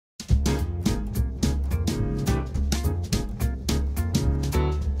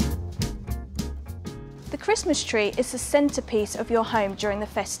Christmas tree is the centrepiece of your home during the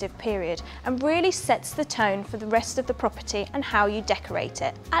festive period and really sets the tone for the rest of the property and how you decorate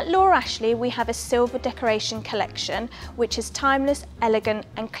it. At Laura Ashley we have a silver decoration collection which is timeless, elegant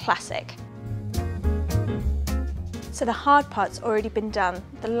and classic. So the hard part's already been done,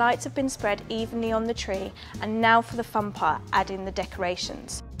 the lights have been spread evenly on the tree, and now for the fun part, adding the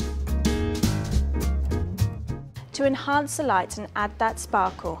decorations. To enhance the lights and add that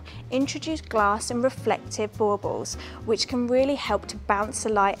sparkle, introduce glass and reflective baubles which can really help to bounce the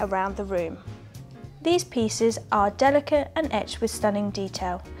light around the room. These pieces are delicate and etched with stunning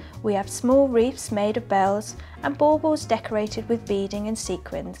detail. We have small wreaths made of bells and baubles decorated with beading and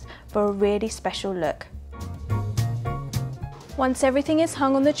sequins for a really special look. Once everything is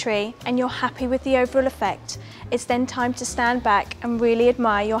hung on the tree and you're happy with the overall effect, it's then time to stand back and really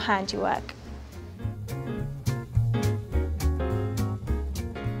admire your handiwork.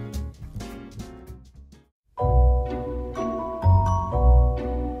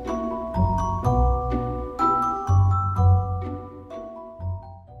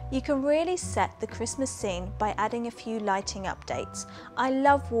 You can really set the Christmas scene by adding a few lighting updates. I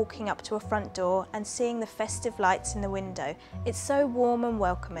love walking up to a front door and seeing the festive lights in the window. It's so warm and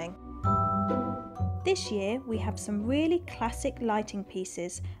welcoming. This year we have some really classic lighting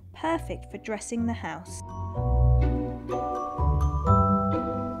pieces, perfect for dressing the house.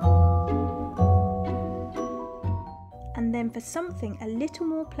 And then for something a little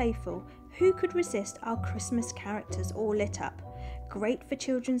more playful, who could resist our Christmas characters all lit up? Great for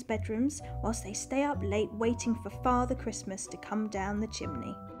children's bedrooms whilst they stay up late waiting for Father Christmas to come down the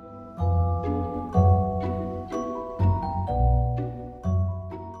chimney.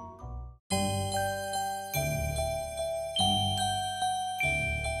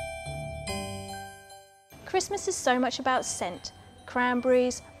 Christmas is so much about scent,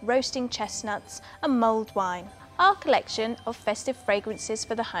 cranberries, roasting chestnuts and mulled wine. Our collection of festive fragrances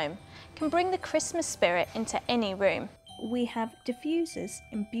for the home can bring the Christmas spirit into any room. We have diffusers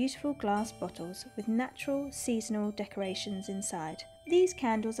in beautiful glass bottles with natural seasonal decorations inside. These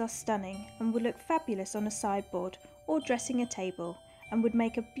candles are stunning and would look fabulous on a sideboard or dressing a table and would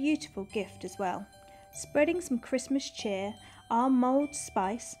make a beautiful gift as well. Spreading some Christmas cheer, our mulled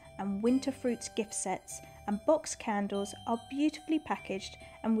spice and winter fruits gift sets and box candles are beautifully packaged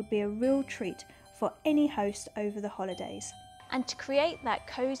and would be a real treat for any host over the holidays. And to create that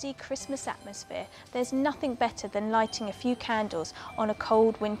cosy Christmas atmosphere, there's nothing better than lighting a few candles on a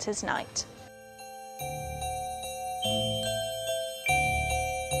cold winter's night.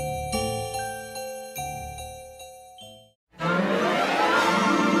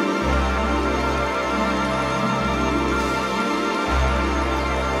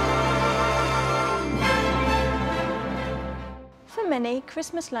 For many,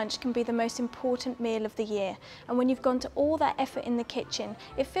 Christmas lunch can be the most important meal of the year, and when you've gone to all that effort in the kitchen,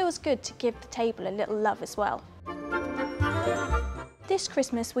 it feels good to give the table a little love as well. This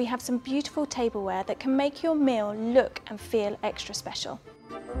Christmas we have some beautiful tableware that can make your meal look and feel extra special.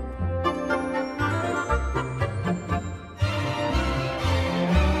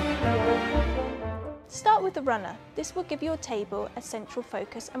 Start with the runner. This will give your table a central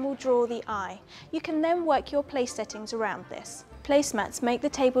focus and will draw the eye. You can then work your place settings around this. Placemats make the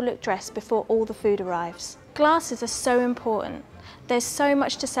table look dressed before all the food arrives. Glasses are so important. There's so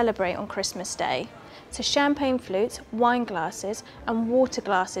much to celebrate on Christmas Day. So champagne flutes, wine glasses and water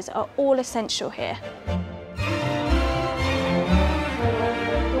glasses are all essential here.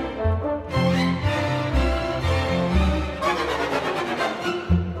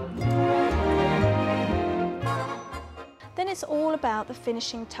 Then it's all about the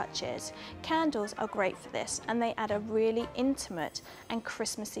finishing touches. Candles are great for this and they add a really intimate and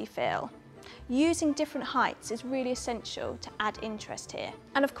Christmassy feel. Using different heights is really essential to add interest here.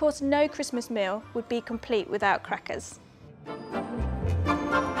 And of course, no Christmas meal would be complete without crackers.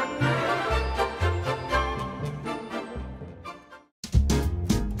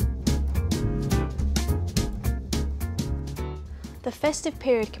 The festive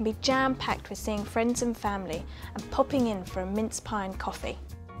period can be jam-packed with seeing friends and family and popping in for a mince pie and coffee.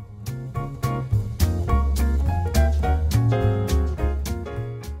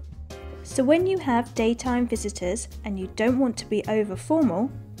 So when you have daytime visitors and you don't want to be over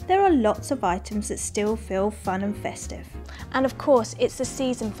formal, there are lots of items that still feel fun and festive. And of course, it's the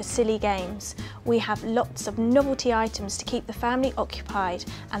season for silly games. We have lots of novelty items to keep the family occupied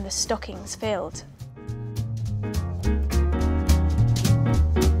and the stockings filled.